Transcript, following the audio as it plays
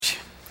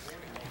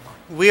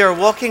We are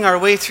walking our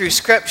way through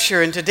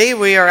Scripture, and today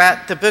we are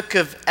at the book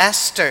of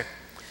Esther,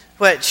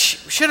 which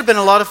should have been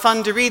a lot of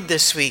fun to read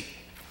this week.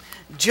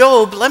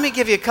 Job, let me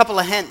give you a couple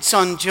of hints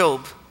on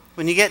Job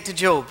when you get to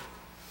Job.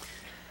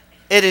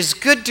 It is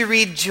good to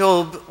read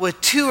Job with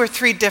 2 or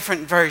 3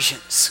 different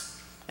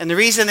versions. And the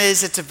reason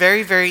is it's a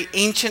very, very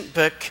ancient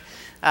book,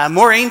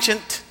 more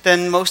ancient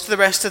than most of the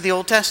rest of the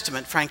Old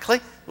Testament, frankly.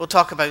 We'll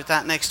talk about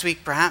that next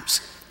week,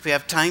 perhaps, if we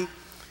have time.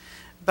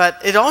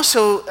 But it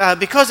also,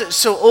 because it's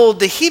so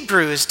old, the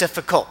Hebrew is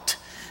difficult,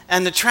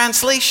 and the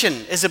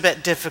translation is a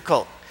bit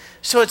difficult.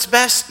 So it's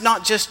best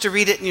not just to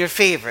read it in your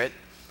favorite,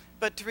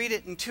 but to read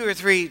it in 2 or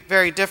 3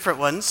 very different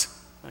ones.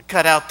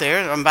 Cut out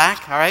there, I'm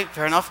back, all right,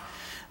 fair enough.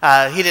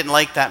 He didn't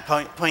like that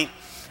point.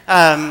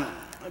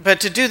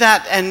 But to do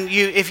that, and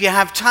if you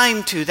have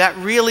time to, that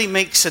really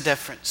makes a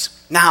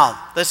difference.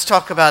 Now, let's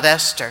talk about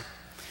Esther.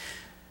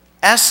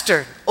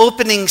 Esther,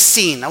 opening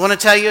scene. I want to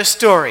tell you a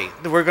story.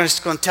 We're going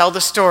to tell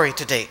the story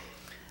today.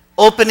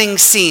 Opening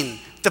scene,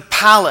 the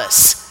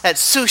palace at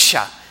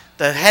Susha,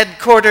 the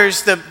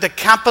headquarters, the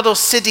capital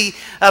city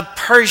of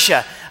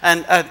Persia,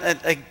 and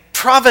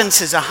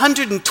provinces,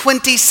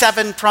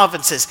 127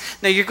 provinces.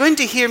 Now, you're going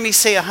to hear me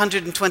say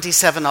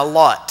 127 a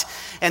lot.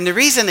 And the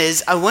reason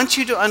is, I want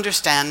you to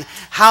understand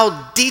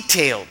how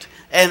detailed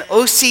and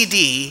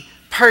OCD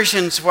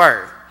Persians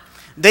were.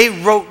 They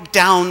wrote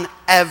down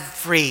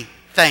everything.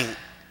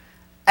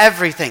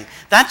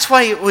 That's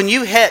why when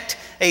you hit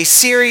a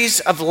series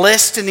of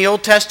lists in the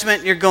Old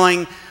Testament, you're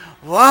going,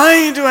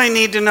 why do I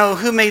need to know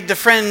who made the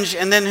fringe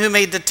and then who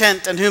made the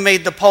tent and who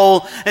made the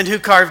pole and who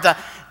carved that?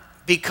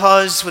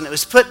 Because when it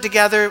was put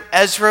together,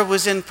 Ezra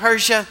was in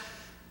Persia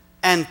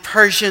and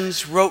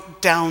Persians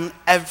wrote down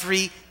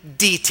every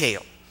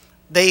detail.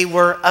 They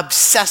were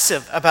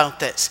obsessive about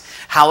this.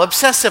 How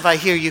obsessive, I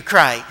hear you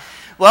cry.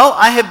 Well,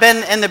 I have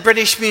been in the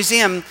British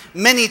Museum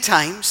many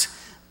times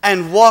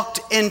and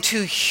walked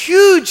into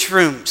huge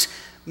rooms,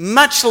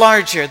 much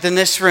larger than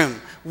this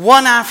room,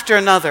 one after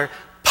another,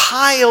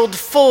 piled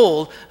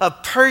full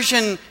of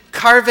Persian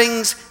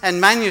carvings and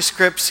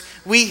manuscripts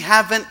we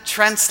haven't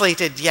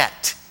translated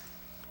yet,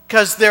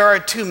 because there are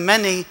too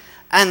many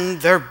and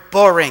they're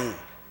boring.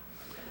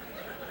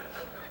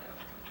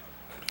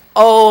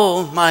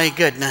 Oh my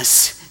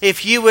goodness.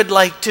 If you would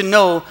like to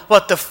know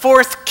what the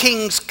 4th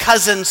king's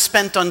cousin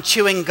spent on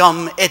chewing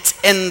gum, it's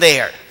in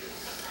there.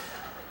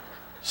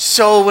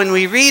 So when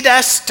we read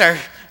Esther,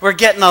 we're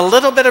getting a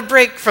little bit of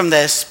break from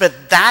this,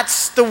 but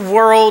that's the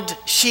world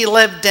she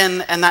lived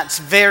in, and that's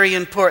very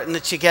important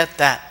that you get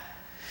that.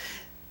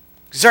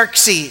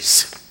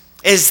 Xerxes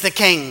is the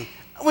king.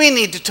 We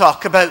need to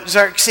talk about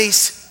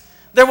Xerxes.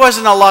 There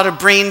wasn't a lot of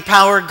brain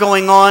power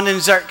going on in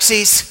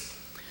Xerxes.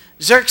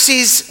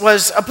 Xerxes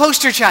was a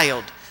poster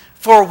child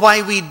for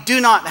why we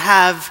do not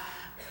have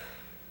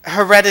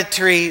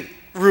hereditary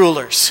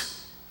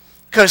rulers.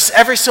 Because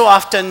every so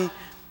often,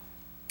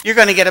 you're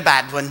going to get a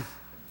bad one.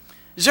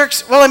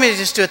 Well, let me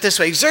just do it this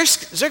way.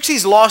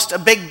 Xerxes lost a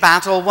big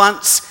battle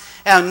once,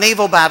 a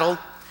naval battle,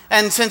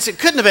 and since it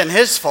couldn't have been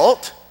his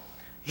fault,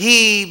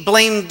 he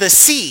blamed the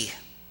sea.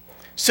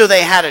 So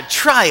they had a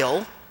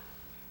trial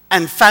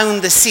and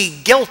found the sea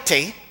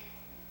guilty.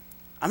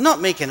 I'm not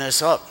making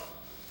this up.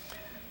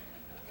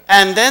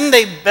 And then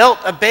they built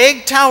a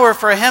big tower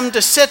for him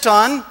to sit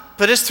on,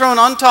 put his throne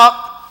on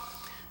top,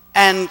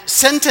 and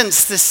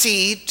sentenced the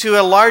sea to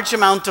a large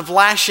amount of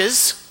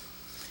lashes.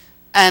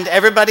 And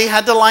everybody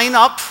had to line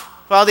up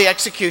while the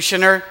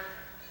executioner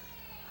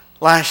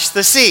lashed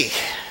the sea.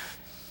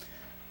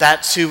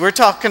 That's who we're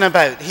talking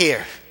about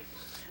here.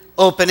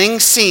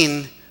 Opening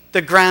scene,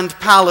 the grand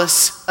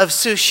palace of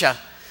Susha.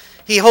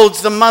 He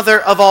holds the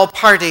mother of all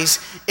parties.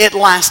 It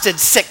lasted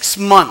 6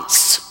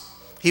 months.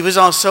 He was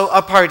also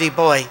a party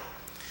boy.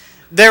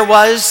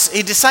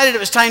 He decided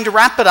it was time to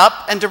wrap it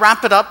up, and to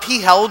wrap it up,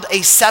 he held a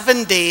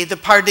 7-day, the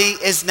party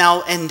is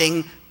now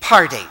ending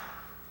party.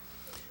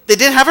 They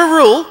did have a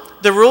rule.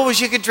 The rule was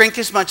you could drink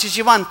as much as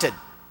you wanted.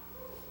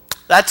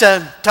 That's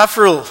a tough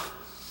rule.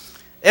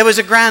 It was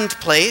a grand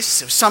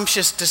place, a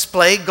sumptuous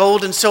display,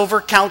 gold and silver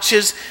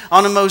couches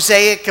on a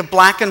mosaic of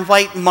black and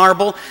white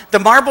marble. The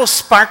marble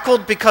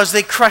sparkled because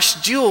they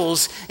crushed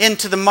jewels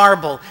into the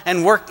marble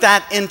and worked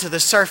that into the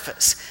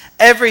surface.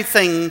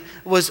 Everything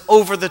was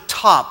over the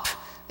top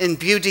in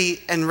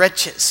beauty and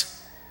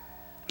riches.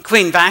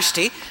 Queen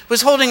Vashti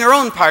was holding her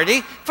own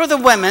party for the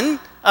women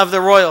of the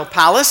royal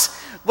palace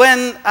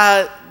when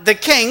the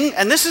king,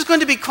 and this is going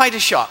to be quite a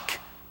shock,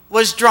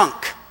 was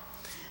drunk.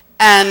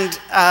 And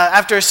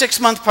after a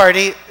 6-month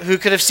party, who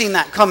could have seen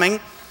that coming?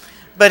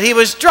 But he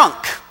was drunk.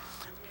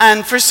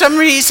 And for some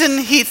reason,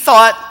 he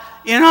thought,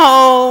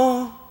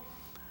 I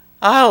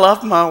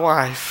love my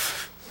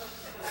wife.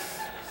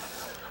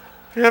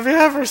 Have you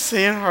ever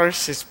seen her?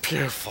 She's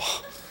beautiful.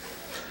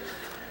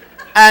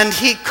 And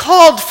he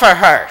called for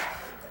her.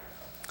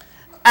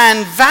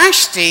 And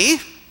Vashti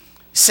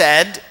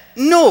said,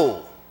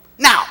 no.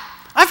 Now,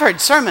 I've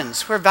heard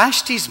sermons where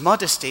Vashti's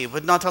modesty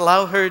would not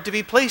allow her to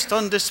be placed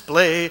on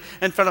display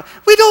in front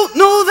of... We don't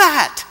know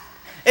that.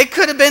 It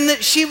could have been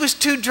that she was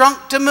too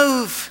drunk to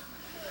move.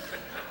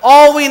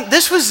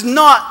 This was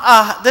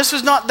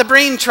not the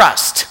brain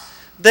trust.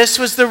 This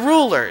was the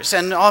rulers,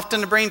 and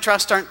often the brain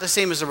trust aren't the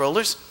same as the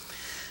rulers.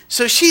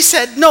 So she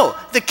said, no,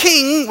 the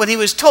king, when he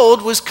was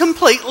told, was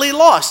completely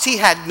lost. He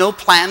had no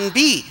plan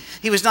B.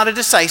 He was not a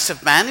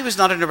decisive man. He was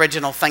not an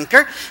original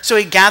thinker. So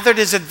he gathered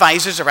his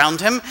advisors around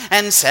him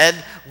and said,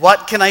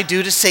 what can I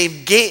do to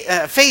save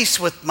face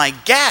with my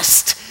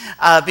guest?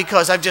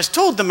 Because I've just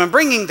told them I'm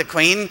bringing the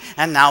queen,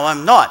 and now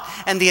I'm not.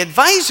 And the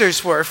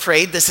advisors were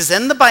afraid. This is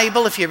in the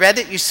Bible. If you read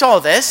it, you saw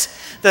this.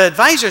 The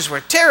advisors were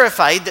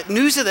terrified that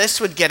news of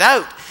this would get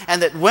out,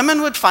 and that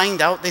women would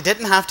find out they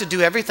didn't have to do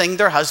everything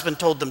their husband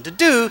told them to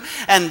do,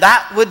 and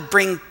that would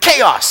bring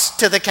chaos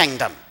to the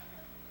kingdom.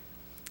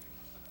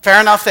 Fair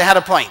enough, they had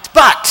a point,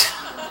 but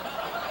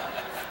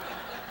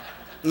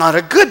not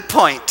a good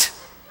point.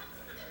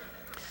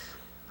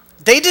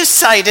 They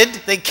decided,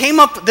 they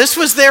came up, this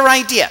was their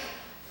idea.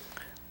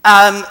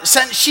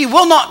 Since she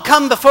will not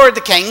come before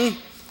the king,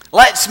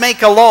 let's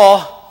make a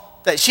law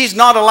that she's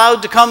not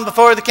allowed to come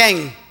before the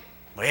king.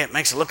 Well, it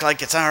makes it look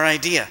like it's our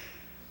idea.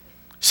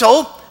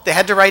 So they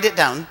had to write it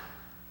down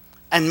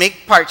and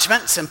make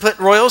parchments and put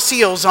royal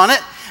seals on it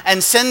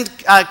and send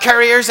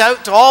carriers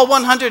out to all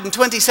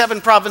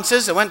 127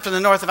 provinces. It went from the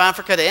north of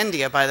Africa to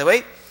India, by the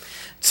way,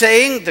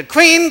 saying the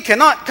queen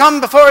cannot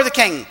come before the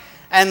king.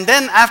 And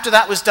then after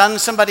that was done,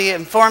 somebody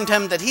informed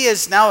him that he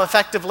is now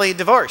effectively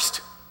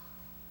divorced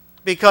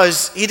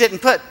because he didn't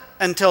put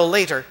until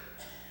later,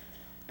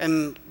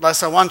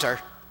 unless I want her.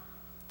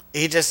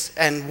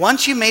 And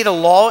once you made a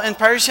law in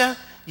Persia,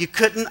 you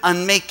couldn't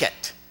unmake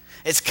it.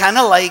 It's kind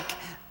of like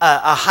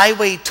a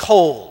highway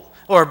toll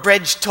or a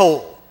bridge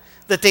toll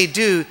that they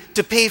do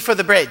to pay for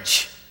the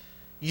bridge.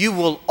 You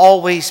will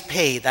always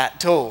pay that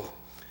toll.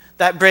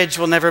 That bridge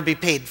will never be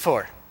paid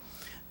for.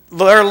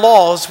 Their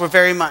laws were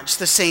very much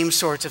the same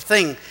sort of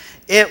thing.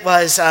 It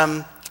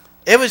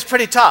was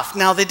pretty tough.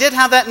 Now, they did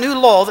have that new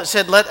law that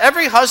said, let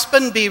every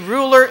husband be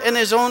ruler in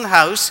his own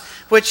house,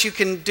 which you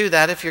can do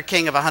that if you're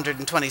king of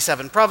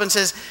 127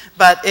 provinces,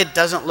 but it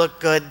doesn't look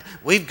good.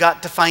 We've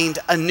got to find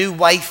a new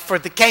wife for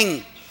the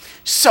king.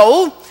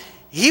 So,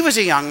 he was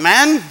a young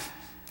man.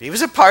 He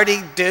was a party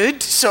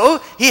dude,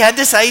 so he had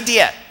this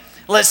idea.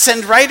 Let's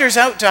send riders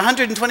out to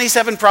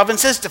 127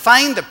 provinces to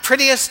find the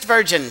prettiest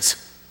virgins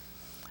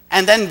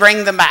and then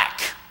bring them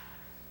back.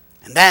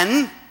 And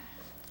then,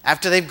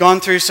 after they've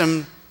gone through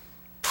some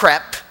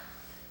prep,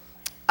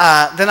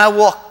 then I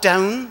walk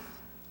down,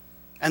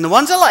 and the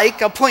ones I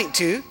like, I'll point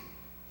to,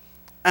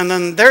 and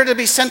then they're to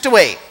be sent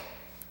away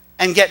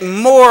and get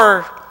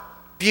more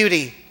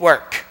beauty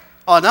work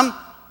on them.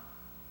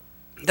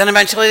 Then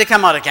eventually they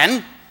come out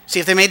again, see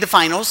if they made the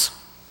finals,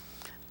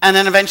 and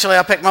then eventually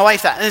I'll pick my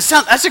wife out. And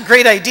that's a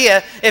great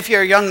idea if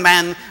you're a young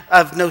man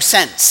of no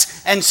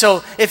sense. And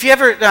so if you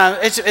ever,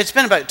 it's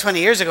been about 20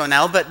 years ago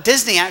now, but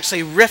Disney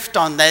actually riffed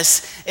on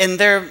this in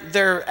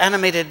their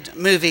animated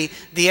movie,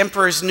 The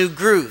Emperor's New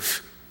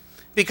Groove.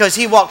 Because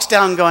he walks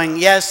down going,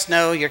 yes,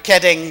 no, you're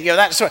kidding,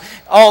 that sort,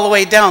 all the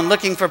way down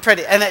looking for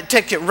pretty. And it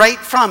took it right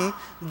from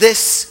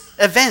this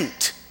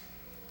event.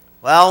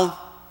 Well,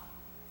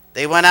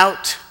 they went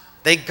out,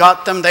 they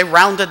got them, they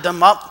rounded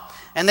them up,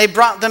 and they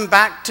brought them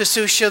back to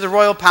Susha, the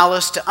royal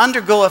palace, to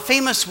undergo a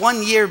famous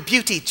one-year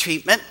beauty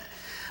treatment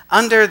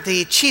under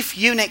the chief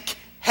eunuch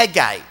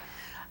Hegai.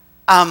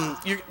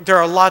 There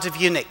are a lot of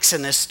eunuchs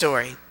in this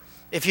story.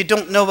 If you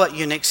don't know what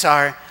eunuchs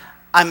are,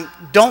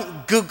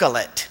 don't Google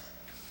it.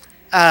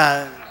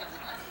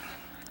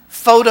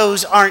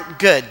 Photos aren't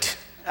good,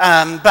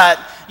 but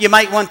you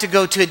might want to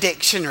go to a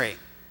dictionary.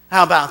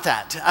 How about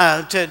that,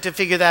 to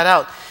figure that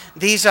out?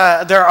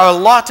 There are a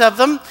lot of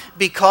them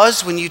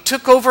because when you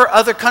took over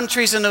other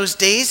countries in those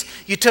days,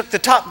 you took the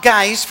top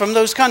guys from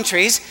those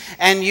countries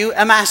and you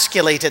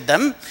emasculated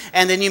them,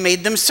 and then you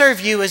made them serve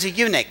you as a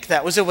eunuch.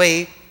 That was the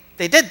way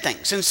they did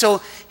things. And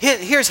so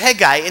here's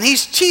Hegai, and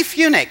he's chief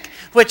eunuch,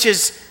 which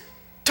is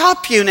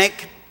top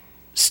eunuch,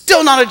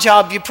 still not a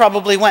job you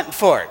probably went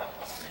for.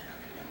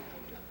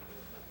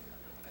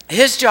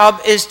 His job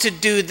is to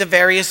do the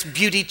various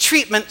beauty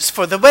treatments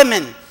for the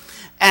women.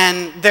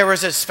 And there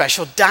was a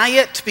special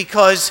diet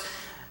because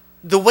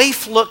the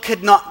waif look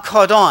had not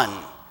caught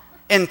on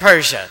in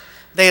Persia.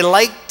 They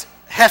liked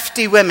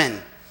hefty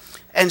women.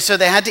 And so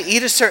they had to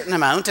eat a certain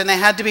amount, and they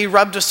had to be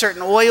rubbed with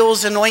certain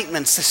oils and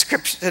ointments,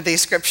 the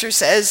scripture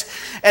says.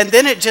 And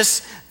then it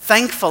just,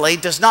 thankfully,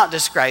 does not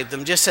describe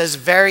them, just says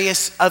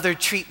various other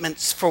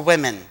treatments for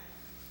women.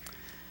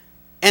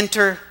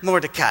 Enter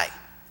Mordecai,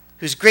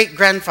 whose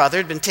great-grandfather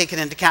had been taken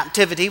into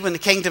captivity when the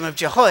kingdom of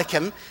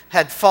Jehoiakim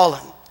had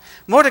fallen.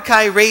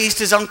 Mordecai raised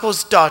his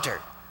uncle's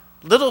daughter,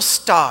 little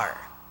star,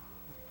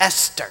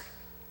 Esther.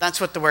 That's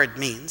what the word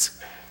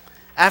means.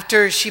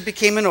 After she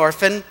became an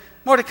orphan,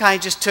 Mordecai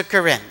just took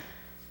her in.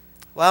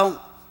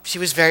 Well, she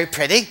was very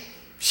pretty.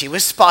 She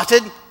was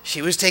spotted.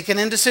 She was taken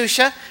into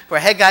Susha,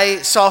 where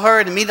Hegai saw her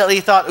and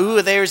immediately thought,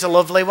 ooh, there's a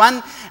lovely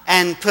one,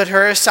 and put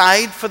her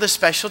aside for the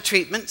special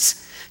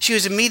treatments. She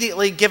was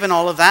immediately given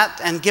all of that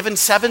and given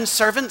 7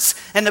 servants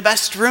in the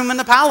best room in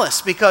the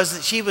palace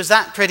because she was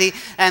that pretty,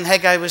 and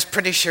Hegai was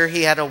pretty sure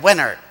he had a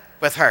winner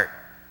with her.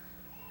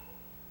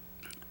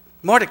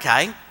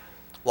 Mordecai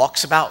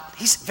walks about.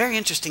 He's a very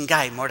interesting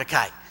guy,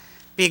 Mordecai.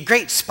 Be a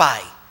great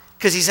spy,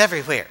 because he's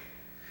everywhere.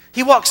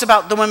 He walks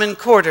about the women's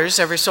quarters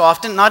every so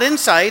often, not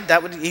inside,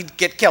 he'd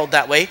get killed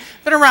that way,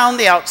 but around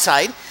the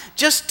outside,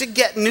 just to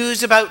get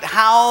news about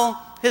how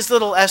his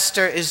little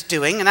Esther is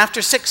doing. And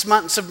after 6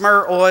 months of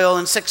myrrh oil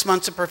and 6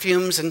 months of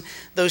perfumes and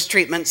those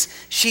treatments,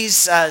 she's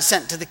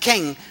sent to the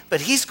king.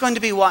 But he's going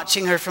to be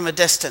watching her from a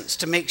distance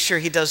to make sure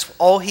he does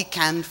all he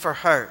can for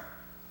her.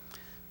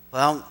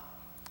 Well,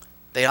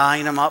 they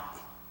line him up.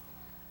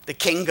 The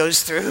king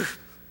goes through.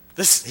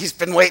 He's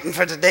been waiting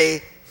for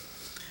today.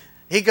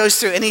 He goes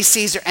through and he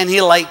sees her and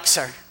he likes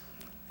her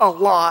a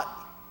lot.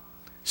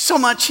 So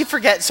much he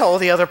forgets all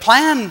the other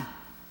plan.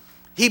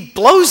 He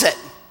blows it.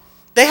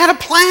 They had a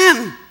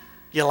plan.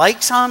 You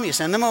like some, you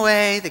send them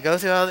away. They go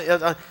through all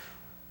the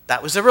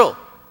that was the rule.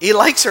 He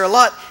likes her a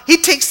lot. He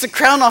takes the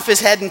crown off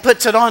his head and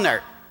puts it on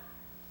her.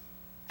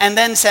 And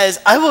then says,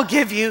 I will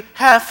give you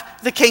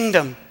half the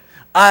kingdom.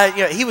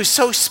 He was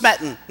so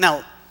smitten.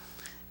 Now,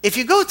 if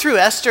you go through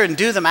Esther and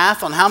do the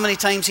math on how many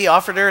times he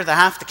offered her the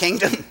half the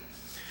kingdom,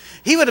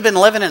 he would have been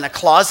living in a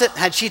closet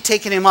had she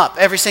taken him up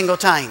every single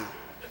time.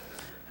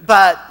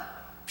 But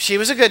she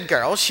was a good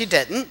girl. She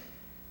didn't.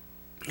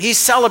 He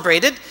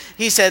celebrated.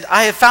 He said,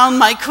 I have found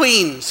my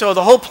queen. So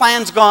the whole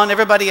plan's gone.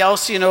 Everybody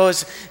else,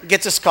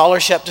 gets a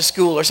scholarship to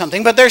school or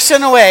something. But they're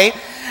sent away.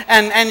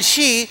 And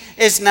she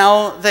is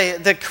now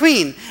the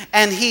queen.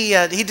 And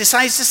he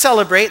decides to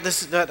celebrate.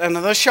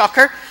 Another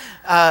shocker.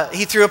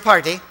 He threw a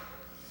party.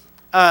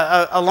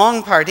 A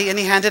long party. And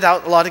he handed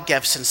out a lot of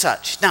gifts and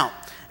such. Now,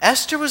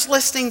 Esther was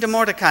listening to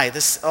Mordecai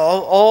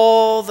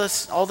all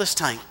this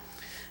time.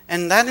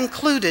 And that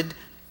included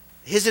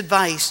his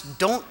advice,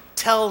 don't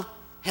tell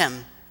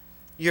him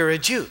you're a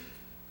Jew.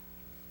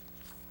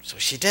 So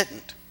she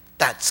didn't.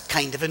 That's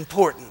kind of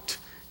important.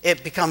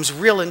 It becomes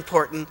real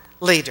important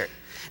later.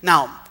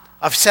 Now,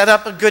 I've set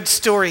up a good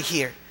story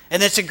here.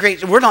 And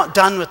we're not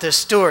done with this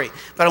story,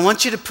 but I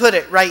want you to put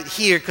it right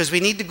here because we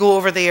need to go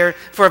over there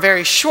for a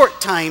very short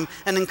time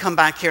and then come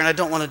back here, and I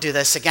don't want to do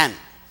this again.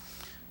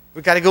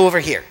 We've got to go over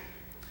here.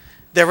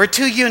 There were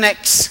two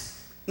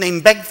eunuchs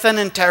named Bigthan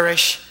and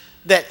Teresh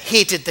that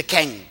hated the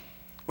king.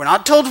 We're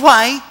not told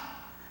why.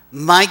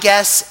 My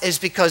guess is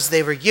because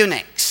they were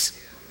eunuchs.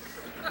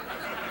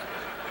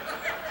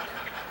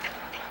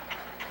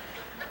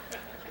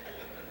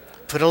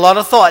 Put a lot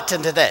of thought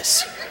into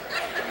this.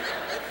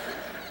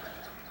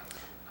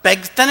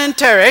 Bigthan and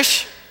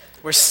Teresh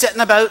were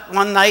sitting about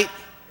one night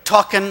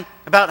talking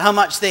about how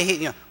much they hate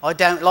you. I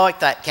don't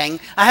like that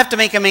king. I have to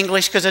make him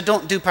English because I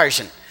don't do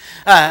Persian.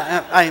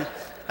 I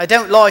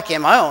don't like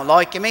him. I don't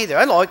like him either.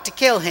 I like to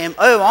kill him.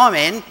 Oh, I'm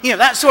in.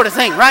 That sort of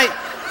thing, right?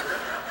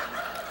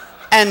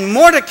 And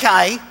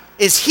Mordecai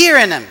is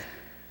hearing him.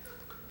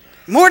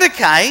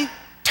 Mordecai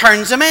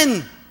turns them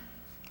in.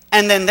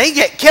 And then they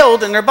get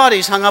killed and their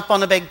bodies hung up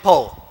on a big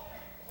pole.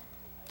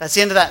 That's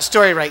the end of that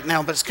story right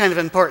now, but it's kind of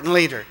important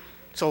later.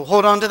 So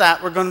hold on to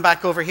that. We're going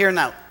back over here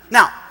now.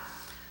 Now,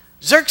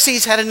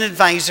 Xerxes had an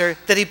advisor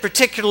that he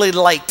particularly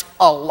liked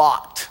a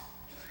lot,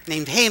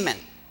 named Haman.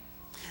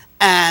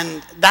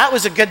 And that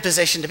was a good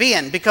position to be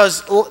in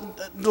because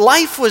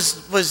life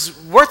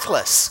was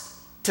worthless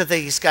to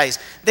these guys.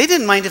 They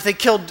didn't mind if they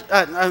killed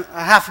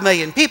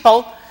 500,000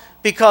 people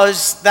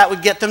because that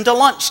would get them to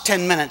lunch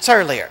 10 minutes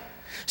earlier.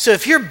 So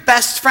if you're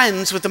best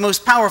friends with the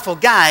most powerful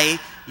guy,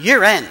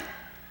 you're in.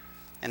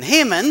 And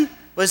Haman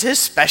was his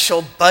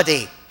special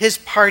buddy, his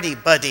party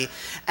buddy.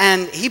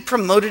 And he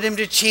promoted him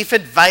to chief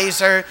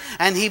advisor,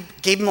 and he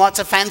gave him lots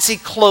of fancy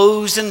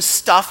clothes and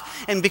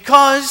stuff. And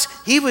because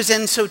he was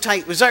in so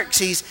tight with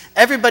Xerxes,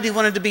 everybody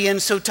wanted to be in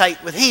so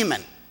tight with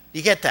Haman.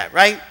 You get that,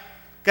 right?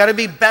 Got to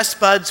be best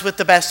buds with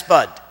the best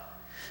bud.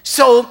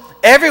 So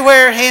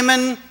everywhere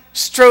Haman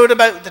strode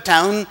about the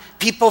town,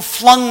 people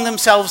flung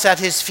themselves at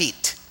his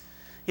feet.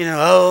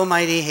 Oh,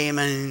 mighty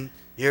Haman,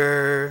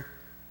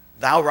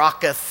 thou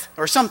rocketh,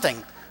 or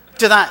something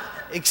to that.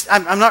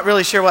 I'm not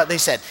really sure what they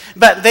said.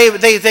 But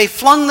they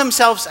flung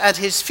themselves at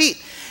his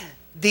feet.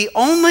 The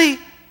only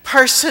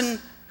person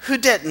who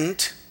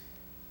didn't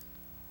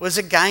was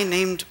a guy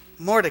named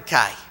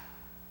Mordecai.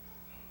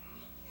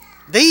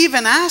 They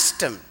even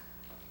asked him,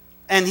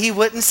 and he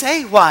wouldn't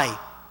say why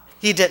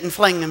he didn't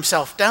fling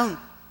himself down.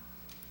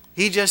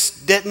 He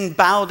just didn't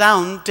bow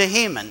down to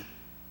Haman.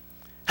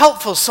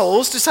 Helpful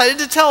souls decided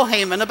to tell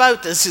Haman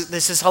about this.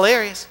 This is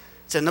hilarious.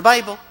 It's in the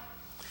Bible.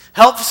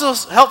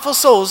 Helpful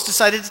souls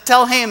decided to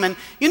tell Haman,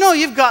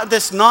 you've got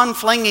this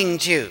non-flinging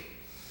Jew.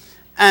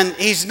 And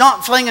he's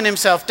not flinging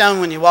himself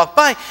down when you walk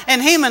by.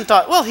 And Haman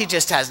thought, well, he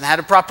just hasn't had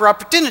a proper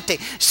opportunity.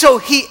 So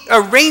he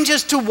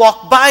arranges to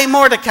walk by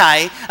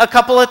Mordecai a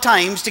couple of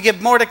times to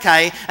give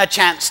Mordecai a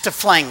chance to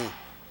fling.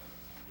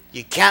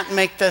 You can't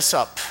make this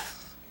up.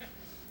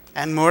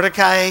 And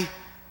Mordecai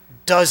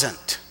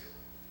doesn't.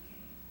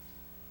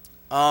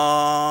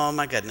 Oh,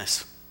 my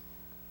goodness.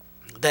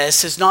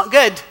 This is not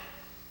good.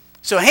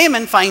 So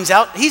Haman finds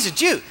out he's a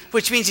Jew,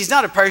 which means he's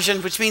not a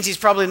Persian, which means he's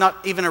probably not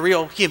even a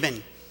real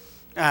human,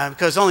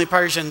 because only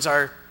Persians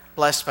are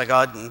blessed by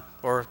God,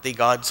 or the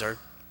gods, or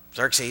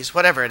Xerxes,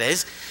 whatever it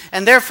is.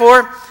 And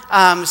therefore,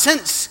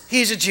 since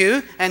he's a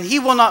Jew and he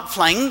will not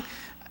fling,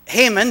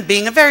 Haman,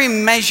 being a very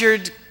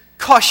measured,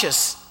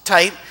 cautious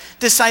type,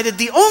 decided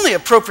the only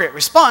appropriate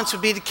response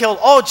would be to kill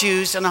all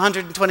Jews in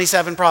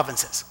 127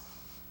 provinces.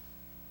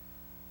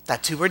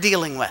 That's who we're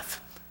dealing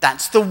with.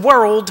 That's the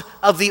world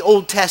of the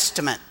Old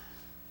Testament.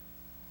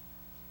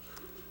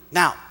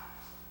 Now,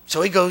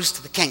 so he goes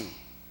to the king,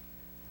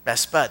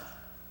 best bud.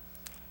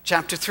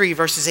 Chapter 3,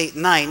 verses 8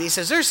 and 9, he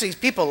says, there's these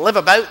people live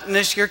about in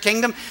this your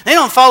kingdom. They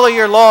don't follow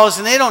your laws,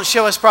 and they don't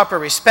show us proper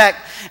respect.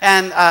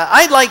 And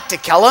I'd like to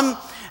kill them,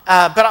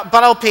 but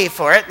I'll pay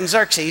for it. And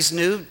Xerxes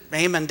knew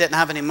Haman didn't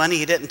have any money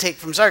he didn't take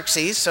from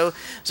Xerxes. So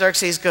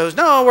Xerxes goes,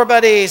 no, we're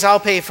buddies, I'll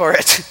pay for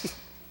it.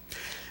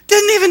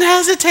 Didn't even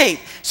hesitate.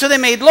 So they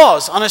made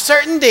laws. On a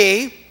certain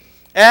day,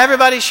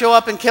 everybody show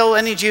up and kill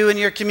any Jew in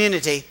your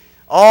community.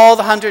 All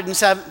the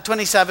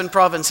 127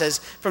 provinces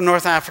from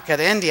North Africa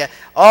to India,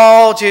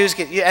 all Jews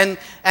get,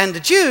 and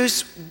the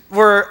Jews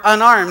were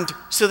unarmed,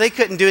 so they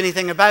couldn't do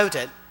anything about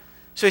it.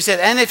 So he said,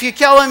 and if you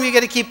kill them, you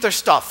get to keep their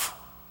stuff.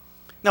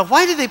 Now,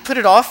 why did they put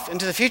it off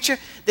into the future?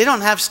 They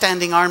don't have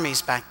standing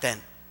armies back then.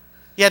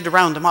 You had to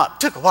round them up. It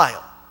took a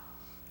while.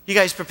 You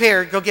guys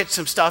prepare, go get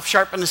some stuff,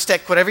 sharpen the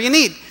stick, whatever you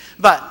need.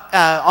 But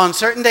on a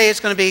certain day, it's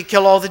going to be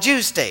kill all the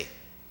Jews day.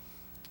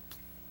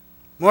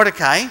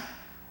 Mordecai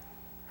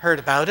heard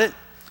about it,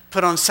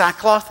 put on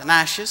sackcloth and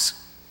ashes,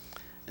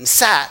 and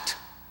sat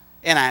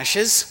in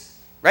ashes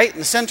right in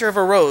the center of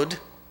a road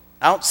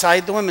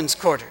outside the women's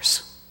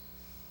quarters.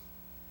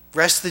 The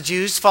rest of the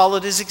Jews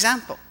followed his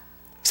example,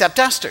 except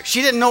Esther.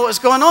 She didn't know what was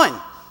going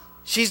on.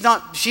 She's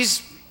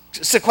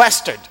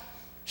sequestered.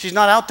 She's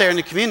not out there in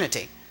the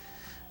community.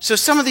 So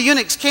some of the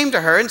eunuchs came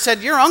to her and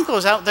said, your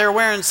uncle's out there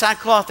wearing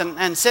sackcloth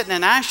and sitting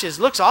in ashes.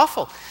 Looks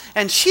awful.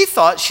 And she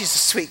thought, she's a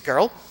sweet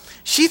girl,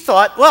 she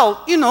thought,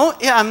 well,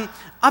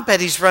 I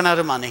bet he's run out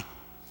of money.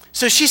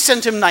 So she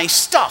sent him nice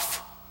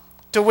stuff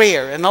to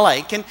wear and the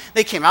like. And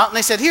they came out and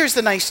they said, here's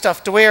the nice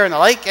stuff to wear and the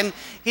like. And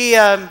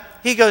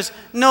he goes,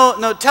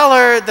 no, tell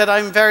her that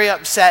I'm very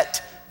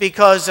upset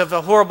because of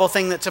a horrible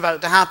thing that's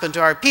about to happen to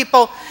our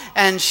people.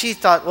 And she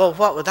thought, well,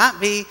 what would that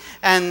be?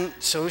 And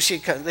so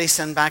they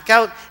send back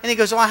out. And he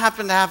goes, I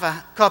happen to have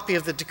a copy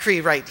of the decree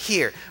right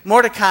here.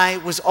 Mordecai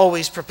was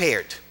always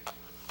prepared.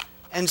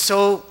 And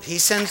so he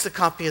sends the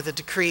copy of the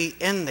decree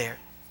in there.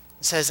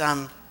 It says,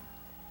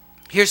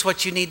 here's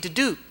what you need to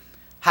do.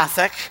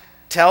 Hathach,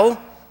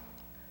 tell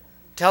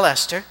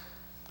Esther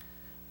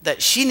that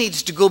she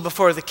needs to go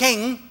before the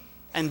king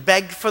and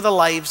beg for the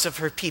lives of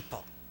her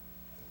people.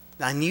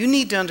 And you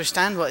need to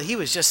understand what he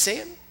was just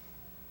saying.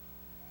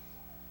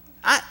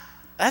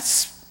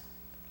 That's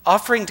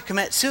offering to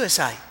commit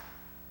suicide.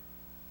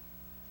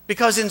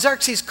 Because in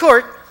Xerxes'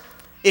 court,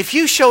 if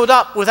you showed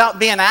up without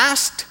being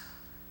asked,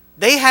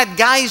 they had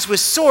guys with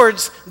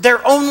swords.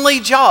 Their only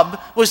job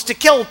was to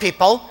kill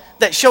people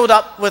that showed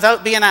up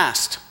without being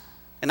asked.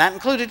 And that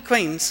included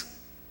queens.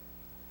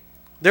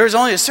 There was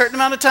only a certain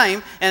amount of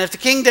time, and if the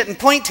king didn't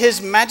point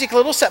his magic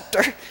little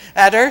scepter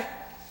at her,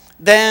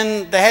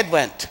 then the head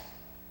went.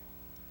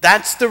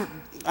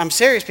 I'm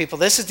serious, people.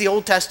 This is the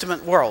Old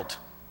Testament world.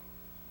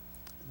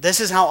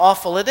 This is how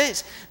awful it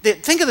is.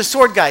 Think of the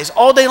sword guys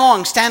all day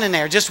long standing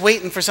there just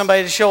waiting for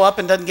somebody to show up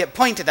and doesn't get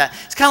pointed at.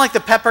 It's kind of like the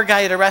pepper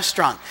guy at a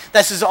restaurant.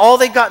 This is all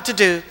they got to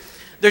do.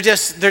 They're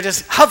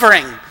just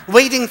hovering,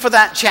 waiting for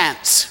that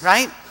chance,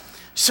 right?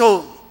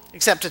 So,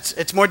 except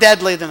it's more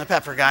deadly than a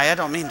pepper guy. I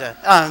don't mean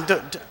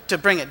to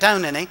bring it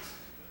down any.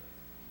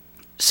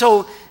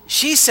 So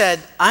she said,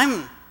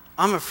 I'm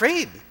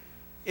afraid.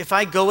 If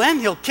I go in,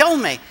 he'll kill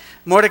me.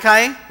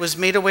 Mordecai was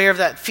made aware of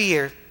that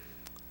fear.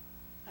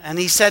 And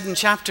he said in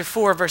chapter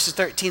 4, verses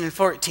 13 and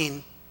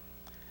 14,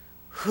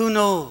 who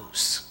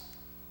knows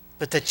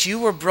but that you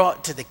were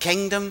brought to the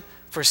kingdom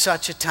for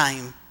such a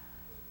time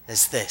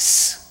as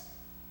this?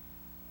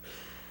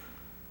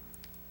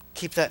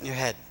 Keep that in your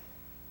head.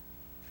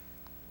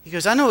 He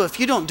goes, I know if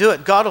you don't do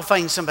it, God will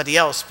find somebody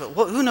else, but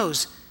who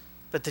knows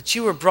but that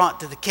you were brought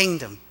to the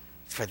kingdom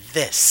for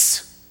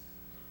this?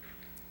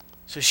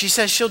 So she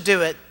says she'll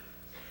do it,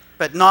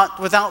 but not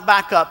without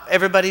backup.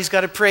 Everybody's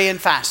got to pray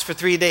and fast for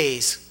 3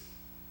 days.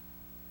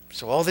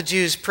 So all the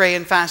Jews pray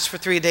and fast for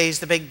 3 days.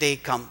 The big day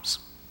comes.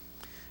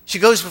 She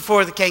goes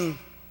before the king,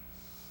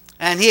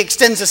 and he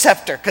extends a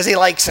scepter because he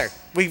likes her.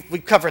 We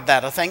covered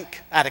that, I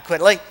think,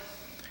 adequately.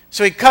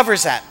 So he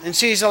covers that, and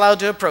she's allowed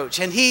to approach.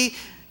 And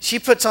she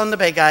puts on the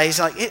big eyes,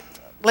 like,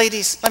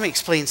 ladies, let me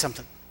explain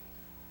something.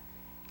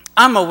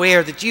 I'm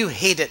aware that you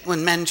hate it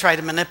when men try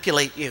to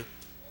manipulate you.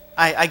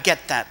 I get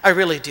that. I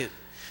really do.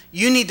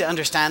 You need to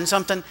understand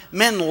something.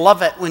 Men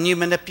love it when you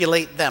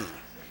manipulate them.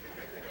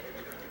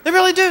 They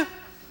really do.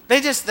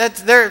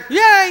 They're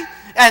yay.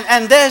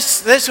 And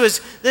this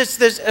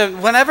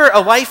whenever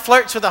a wife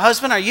flirts with a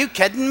husband, are you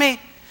kidding me?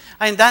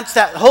 And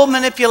that whole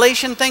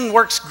manipulation thing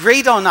works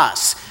great on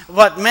us.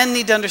 What men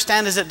need to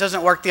understand is it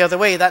doesn't work the other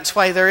way. That's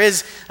why there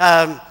is,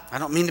 I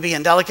don't mean to be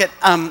indelicate,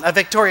 a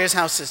Victoria's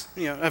House is,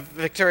 a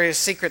Victoria's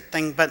Secret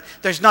thing, but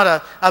there's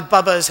not a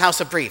Bubba's House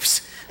of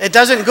Briefs. It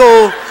doesn't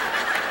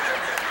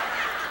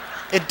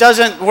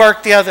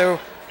work the other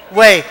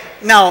way.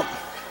 Now,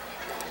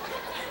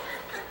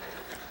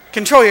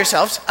 control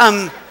yourselves.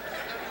 And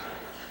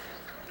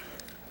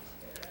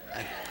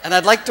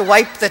I'd like to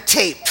wipe the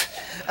tape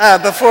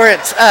before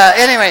it's,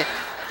 anyway.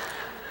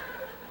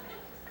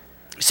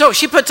 So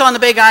she puts on the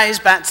big eyes,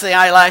 bats the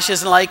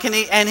eyelashes and like,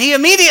 and he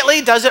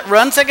immediately does it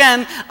once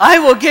again. I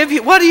will give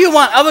you, what do you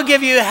want? I will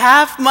give you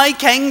half my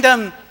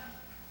kingdom.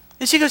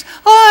 And she goes,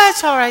 oh,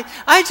 that's all right.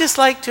 I just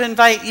like to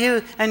invite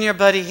you and your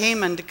buddy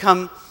Haman to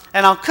come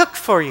and I'll cook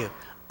for you.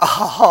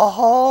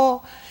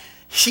 Oh,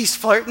 she's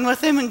flirting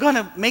with him and going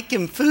to make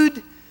him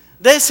food.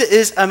 This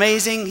is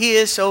amazing. He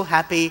is so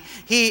happy.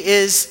 He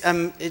is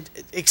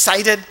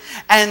excited.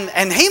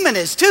 And Haman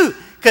is too,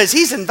 because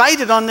he's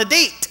invited on the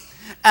date.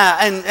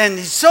 And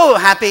he's so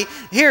happy.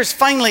 Here's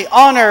finally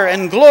honor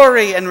and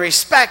glory and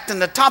respect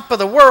and the top of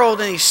the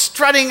world. And he's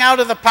strutting out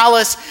of the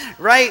palace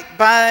right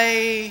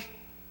by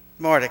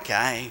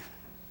Mordecai,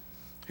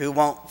 who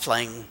won't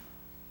fling.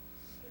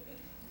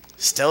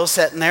 Still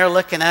sitting there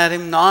looking at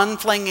him,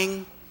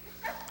 non-flinging.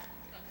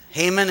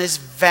 Haman is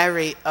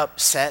very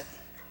upset.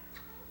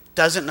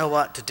 Doesn't know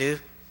what to do.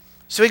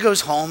 So he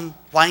goes home,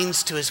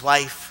 whines to his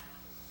wife.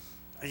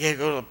 I gotta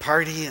go to a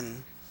party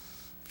and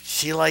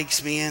she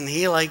likes me and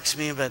he likes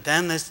me, but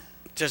then this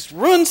just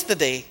ruins the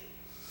day.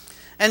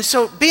 And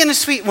so, being a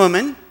sweet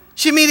woman,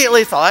 she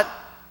immediately thought,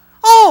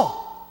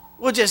 oh,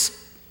 we'll just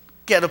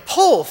get a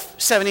pole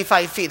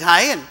 75 feet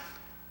high and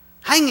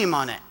hang him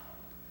on it.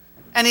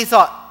 And he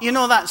thought,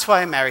 that's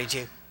why I married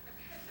you.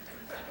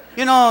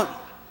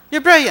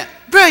 You're brilliant,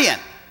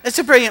 brilliant. It's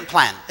a brilliant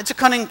plan. It's a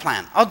cunning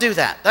plan. I'll do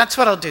that. That's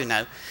what I'll do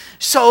now.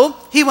 So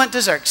he went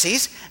to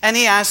Xerxes and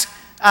he asked,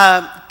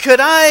 could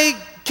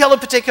I kill a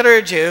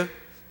particular Jew,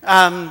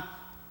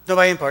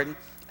 nobody important,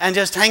 and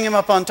just hang him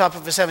up on top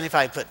of a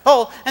 75-foot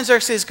pole? And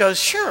Xerxes goes,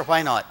 sure,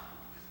 why not?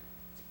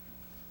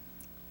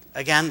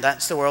 Again,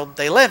 that's the world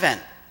they live in.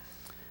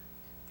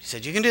 He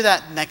said, you can do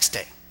that next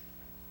day.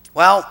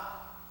 Well,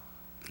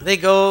 they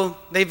go,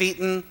 they've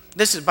eaten.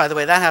 This is, by the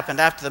way, that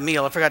happened after the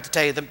meal. I forgot to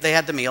tell you, they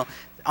had the meal.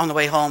 On the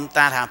way home,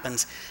 that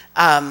happens.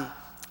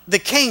 The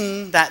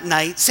king that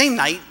night, same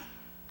night,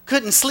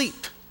 couldn't sleep.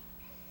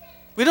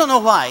 We don't know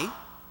why.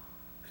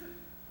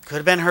 Could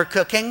have been her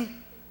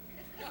cooking.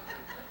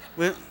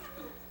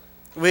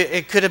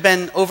 It could have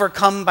been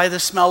overcome by the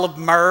smell of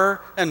myrrh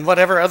and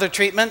whatever other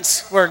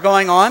treatments were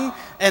going on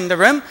in the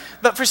room.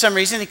 But for some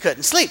reason, he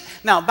couldn't sleep.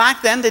 Now,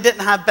 back then, they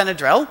didn't have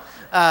Benadryl,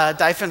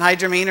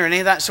 diphenhydramine, or any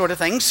of that sort of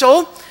thing.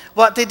 So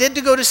what they did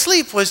to go to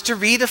sleep was to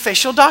read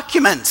official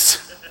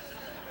documents.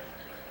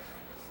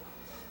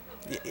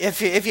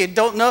 If you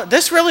don't know,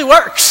 this really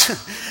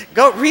works.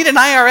 Go read an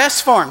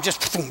IRS form,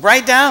 just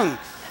write down.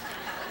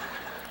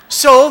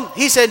 So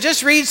he said,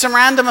 just read some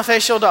random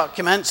official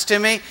documents to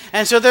me.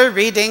 And so they're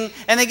reading,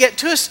 and they get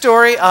to a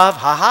story of,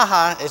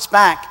 it's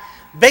back,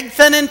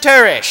 Bigthan and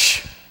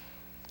Teresh,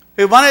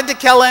 who wanted to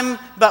kill him,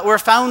 but were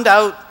found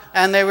out,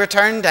 and they were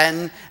turned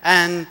in.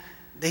 And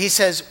he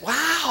says,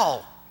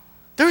 wow,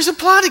 there was a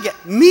plot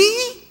against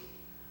me?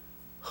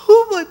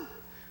 Who would?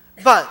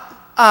 But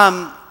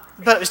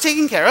it was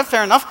taken care of,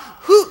 fair enough.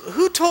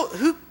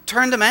 Who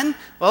turned him in?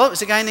 Well, it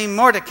was a guy named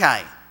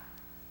Mordecai.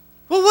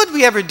 Well, what would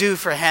we ever do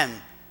for him?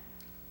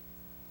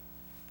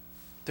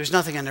 There's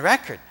nothing in the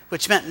record,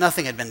 which meant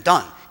nothing had been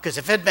done. Because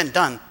if it had been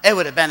done, it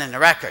would have been in the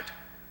record.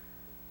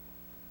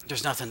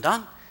 There's nothing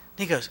done. And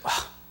he goes,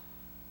 oh,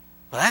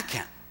 well, that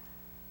can't.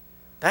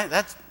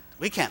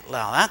 We can't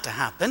allow that to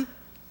happen.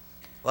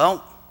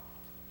 Well,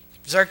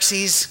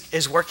 Xerxes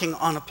is working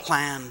on a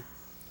plan.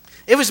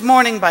 It was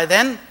morning by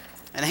then,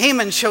 and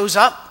Haman shows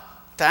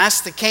up to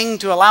ask the king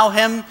to allow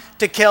him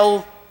to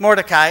kill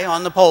Mordecai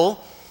on the pole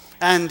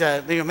and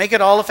make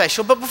it all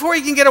official. But before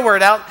he can get a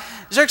word out,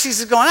 Xerxes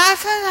is going,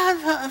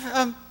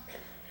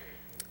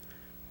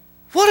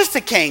 what if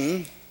the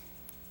king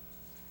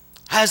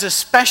has a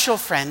special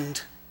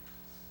friend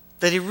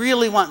that he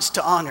really wants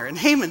to honor? And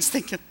Haman's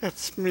thinking,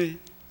 that's me.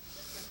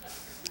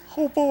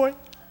 Oh boy.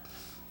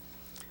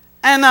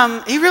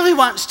 And he really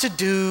wants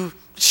to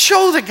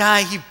show the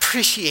guy he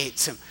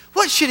appreciates him.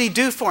 What should he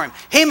do for him?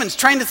 Haman's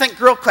trying to think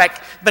real quick,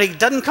 but he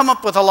doesn't come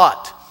up with a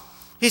lot.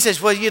 He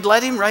says, well, you'd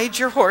let him ride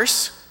your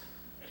horse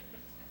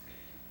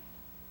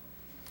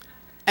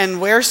and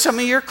wear some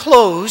of your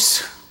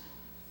clothes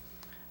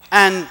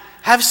and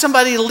have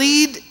somebody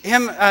lead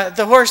him,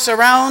 the horse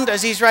around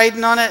as he's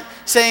riding on it,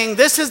 saying,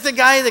 this is the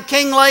guy the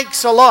king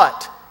likes a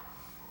lot.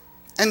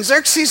 And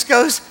Xerxes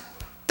goes,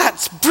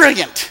 that's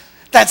brilliant.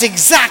 That's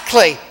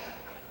exactly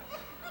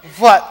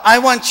what I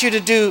want you to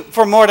do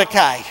for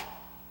Mordecai.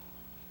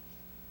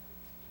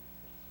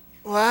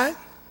 What?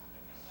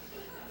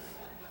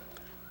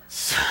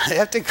 So I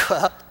have to go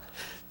up,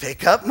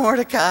 pick up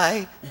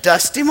Mordecai,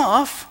 dust him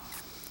off,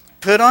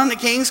 put on the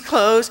king's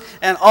clothes,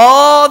 and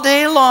all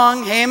day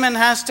long Haman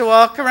has to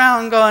walk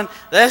around going,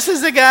 this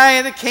is the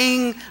guy the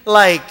king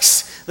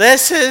likes.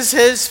 This is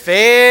his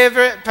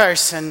favorite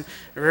person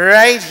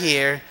right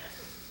here.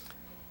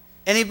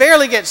 And he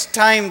barely gets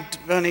time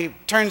when he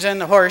turns in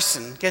the horse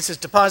and gets his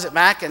deposit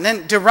back, and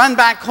then to run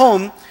back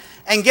home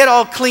and get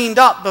all cleaned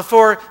up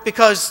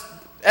because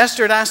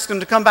Esther had asked him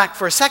to come back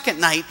for a second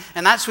night,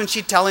 and that's when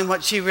she'd tell him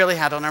what she really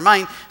had on her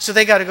mind. So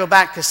they got to go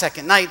back a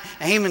second night,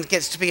 and Haman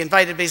gets to be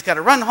invited, but he's got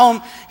to run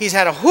home. He's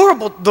had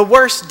the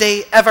worst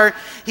day ever.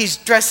 He's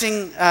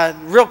dressing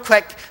real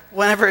quick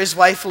whenever his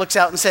wife looks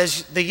out and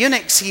says, the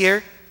eunuch's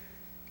here.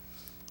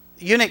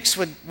 Eunuchs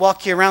would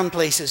walk you around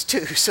places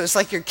too, so it's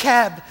like your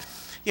cab.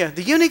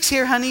 The eunuch's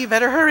here, honey, you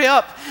better hurry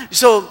up.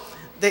 So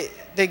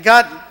they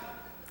got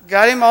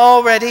him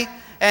all ready,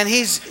 and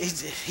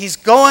he's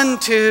going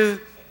to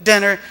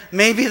dinner.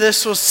 Maybe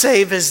this will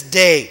save his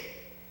day.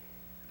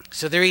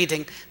 So they're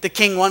eating. The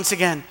king once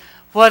again,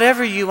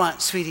 whatever you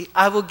want, sweetie,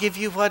 I will give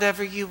you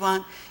whatever you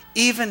want,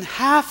 even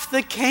half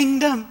the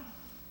kingdom.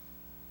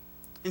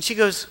 And she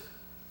goes,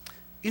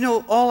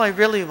 all I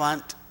really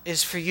want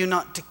is for you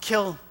not to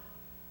kill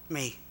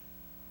me.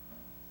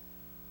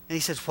 And he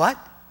said, what?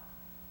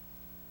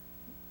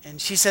 And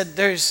she said,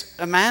 there's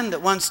a man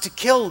that wants to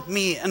kill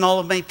me and all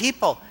of my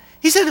people.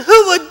 He said,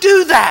 who would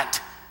do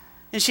that?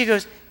 And she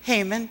goes,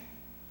 Haman.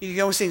 You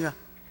go see her.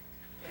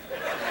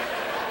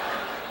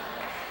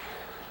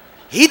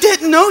 He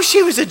didn't know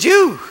she was a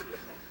Jew.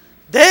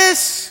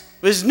 This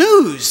was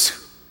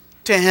news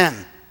to him.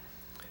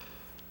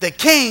 The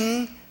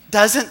king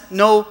doesn't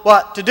know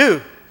what to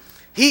do.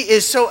 He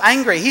is so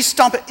angry. He's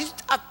stomping,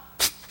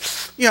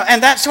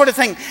 and that sort of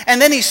thing.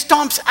 And then he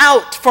stomps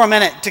out for a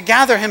minute to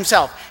gather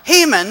himself.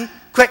 Haman,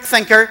 quick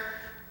thinker,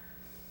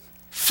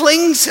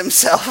 flings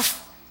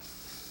himself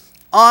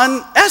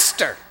on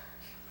Esther.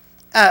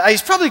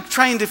 He's probably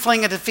trying to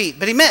fling at her feet,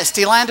 but he missed.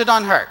 He landed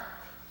on her.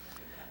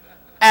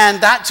 And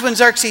that's when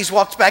Xerxes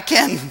walked back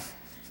in.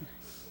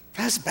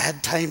 That's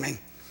bad timing.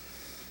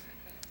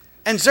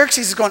 And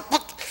Xerxes is going,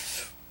 what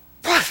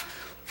am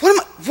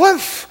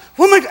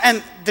I,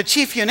 and the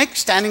chief eunuch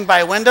standing by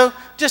a window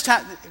just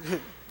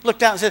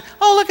looked out and said,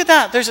 oh, look at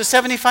that. There's a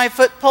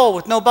 75-foot pole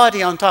with no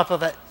body on top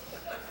of it.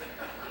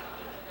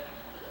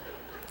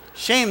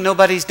 Shame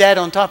nobody's dead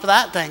on top of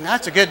that thing.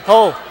 That's a good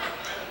pole.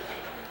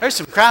 There's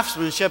some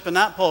craftsmanship in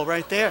that pole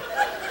right there.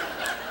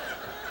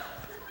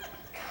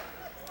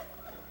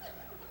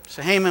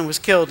 So Haman was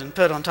killed and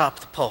put on top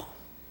of the pole.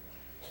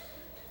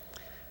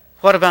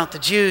 What about the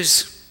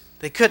Jews?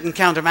 They couldn't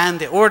countermand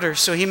the order,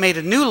 so he made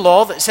a new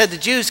law that said the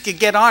Jews could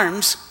get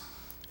arms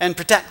and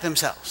protect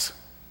themselves.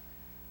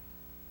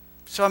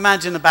 So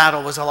imagine the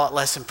battle was a lot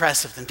less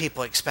impressive than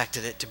people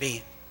expected it to be.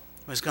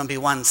 It was going to be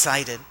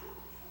one-sided.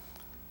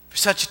 For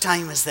such a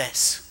time as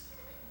this.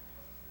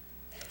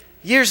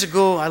 Years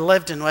ago, I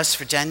lived in West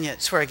Virginia.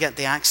 It's where I get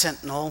the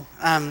accent and all.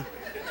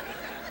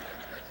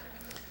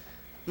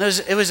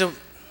 It was a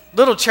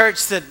little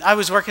church that I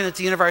was working at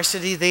the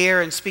university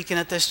there and speaking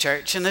at this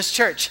church. And this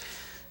church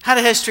had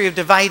a history of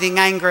dividing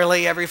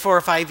angrily every 4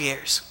 or 5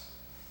 years.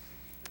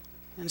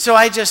 And so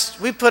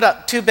we put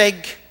up 2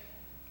 big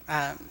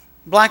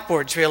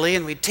blackboards, really,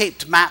 and we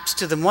taped maps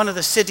to them, one of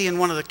the city and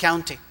one of the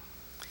county.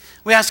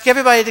 We asked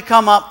everybody to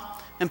come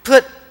up and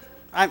put,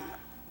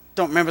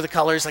 don't remember the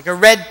colors, like a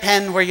red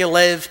pen where you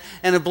live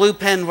and a blue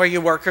pen where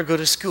you work or go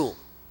to school.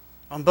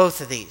 On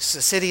both of these,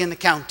 the city and the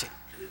county.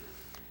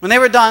 When they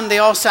were done, they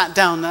all sat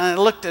down and I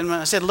looked at them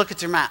and I said, look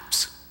at your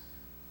maps.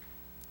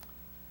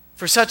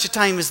 For such a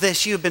time as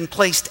this, you have been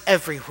placed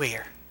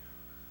everywhere.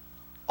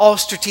 All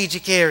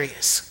strategic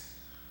areas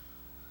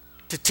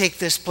to take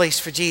this place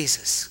for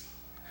Jesus.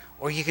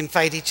 Or you can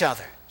fight each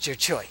other. It's your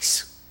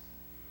choice.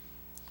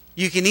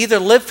 You can either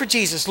live for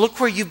Jesus. Look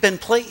where you've been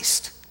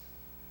placed.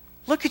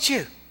 Look at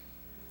you.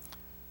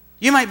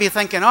 You might be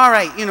thinking, all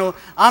right,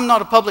 I'm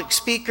not a public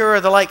speaker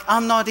or the like.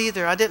 I'm not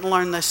either. I didn't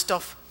learn this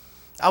stuff.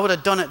 I would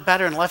have done it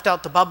better and left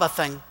out the Bubba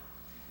thing.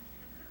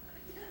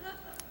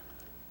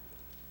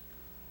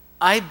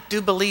 I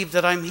do believe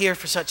that I'm here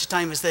for such a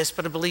time as this,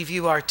 but I believe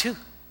you are too.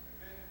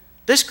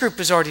 This group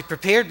was already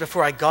prepared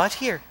before I got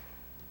here.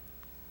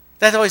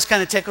 That always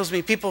kind of tickles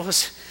me.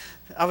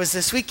 I was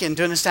this weekend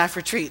doing a staff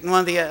retreat, and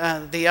one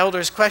of the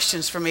elders'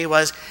 questions for me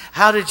was,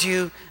 how did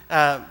you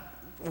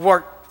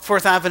work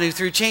 4th Avenue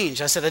through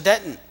change? I said, I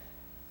didn't.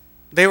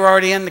 They were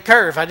already in the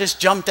curve. I just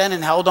jumped in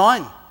and held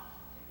on.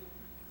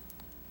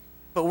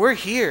 But we're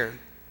here.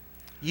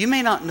 You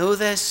may not know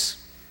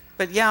this,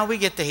 but yeah, we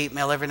get the hate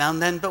mail every now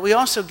and then, but we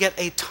also get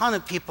a ton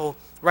of people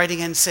writing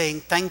in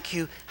saying, thank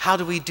you, how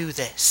do we do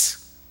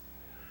this?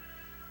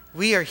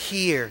 We are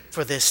here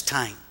for this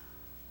time.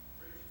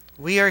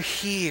 We are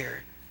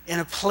here in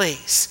a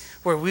place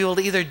where we will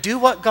either do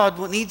what God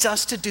needs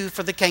us to do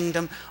for the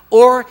kingdom,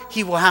 or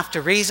he will have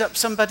to raise up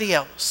somebody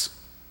else.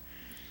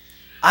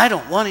 I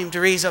don't want him to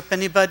raise up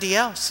anybody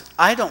else.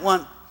 I don't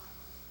want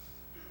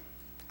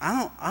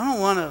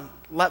to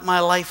let my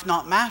life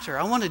not matter.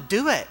 I want to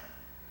do it.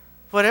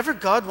 Whatever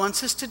God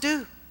wants us to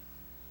do.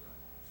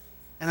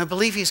 And I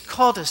believe he's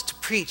called us to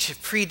preach the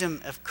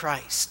freedom of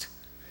Christ,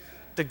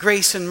 the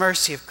grace and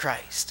mercy of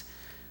Christ,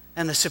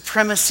 and the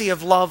supremacy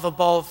of love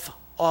above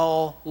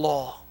all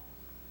law.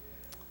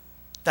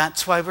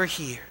 That's why we're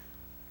here.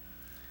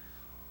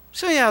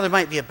 So yeah, there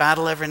might be a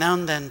battle every now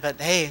and then, but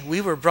hey, we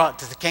were brought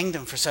to the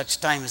kingdom for such a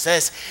time as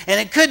this. And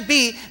it could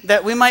be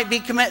that we might be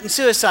committing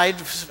suicide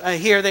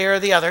here, there, or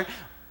the other,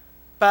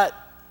 but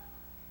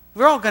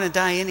we're all going to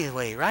die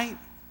anyway, right?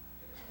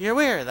 You're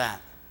aware of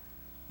that.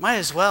 Might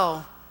as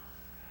well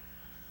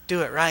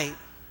do it right.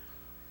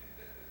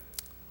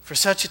 For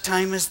such a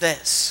time as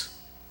this,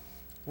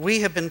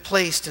 we have been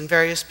placed in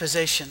various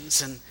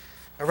positions and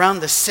around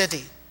the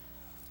city.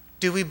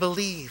 Do we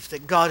believe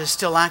that God is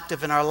still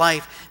active in our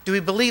life? Do we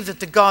believe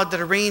that the God that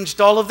arranged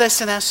all of this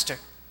in Esther?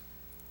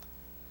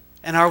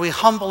 And are we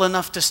humble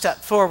enough to step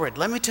forward?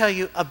 Let me tell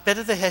you a bit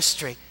of the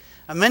history.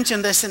 I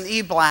mentioned this in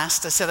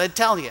E-Blast. I said I'd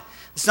tell you.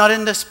 It's not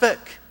in this book.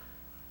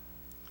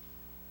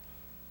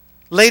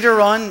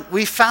 Later on,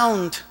 we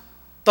found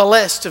the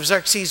list of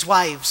Xerxes'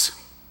 wives.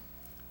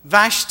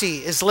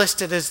 Vashti is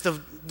listed as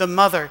the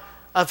mother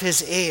of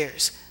his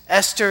heirs.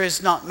 Esther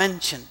is not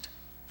mentioned.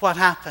 What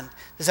happened?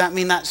 Does that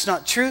mean that's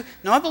not true?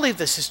 No, I believe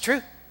this is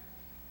true.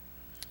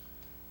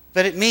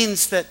 But it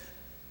means that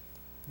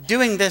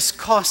doing this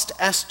cost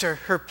Esther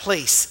her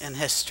place in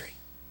history.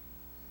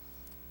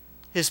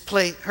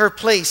 Her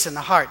place in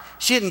the heart.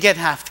 She didn't get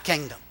half the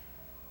kingdom.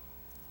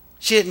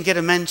 She didn't get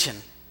a mention.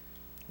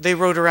 They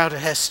wrote her out of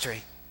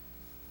history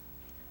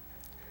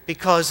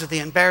because of the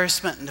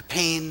embarrassment and the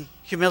pain,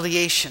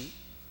 humiliation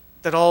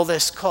that all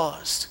this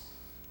caused.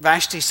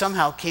 Vashti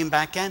somehow came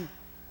back in.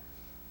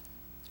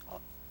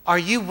 Are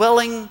you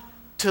willing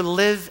to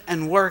live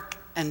and work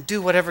and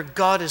do whatever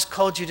God has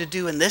called you to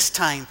do in this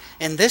time,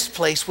 in this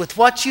place, with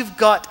what you've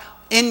got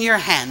in your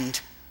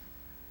hand,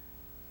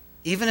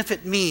 even if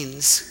it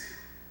means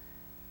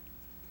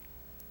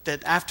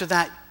that after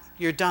that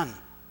you're done?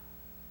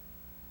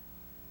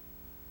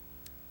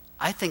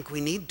 I think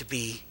we need to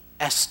be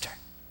Esther.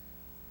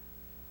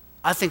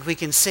 I think we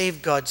can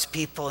save God's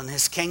people and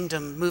his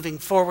kingdom moving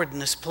forward in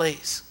this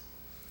place.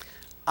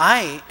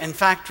 I, in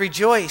fact,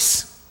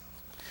 rejoice.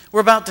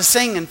 We're about to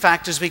sing, in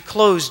fact, as we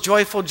close,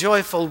 Joyful,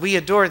 Joyful, We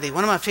Adore Thee.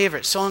 One of my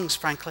favorite songs,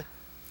 frankly.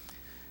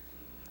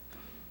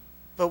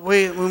 But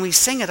when we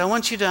sing it, I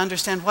want you to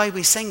understand why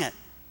we sing it.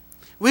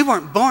 We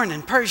weren't born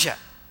in Persia.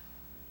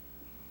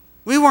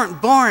 We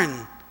weren't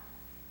born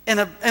in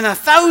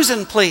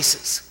 1,000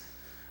 places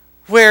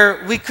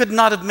where we could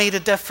not have made a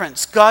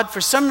difference. God,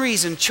 for some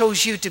reason,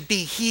 chose you to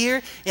be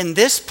here in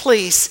this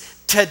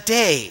place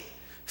today,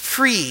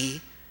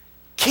 free,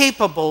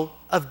 capable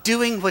of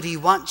doing what he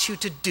wants you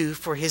to do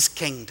for his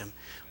kingdom.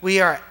 We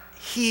are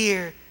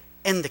here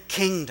in the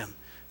kingdom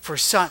for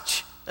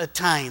such a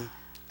time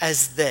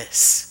as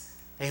this.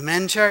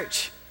 Amen,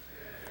 church?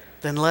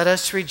 Then let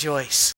us rejoice.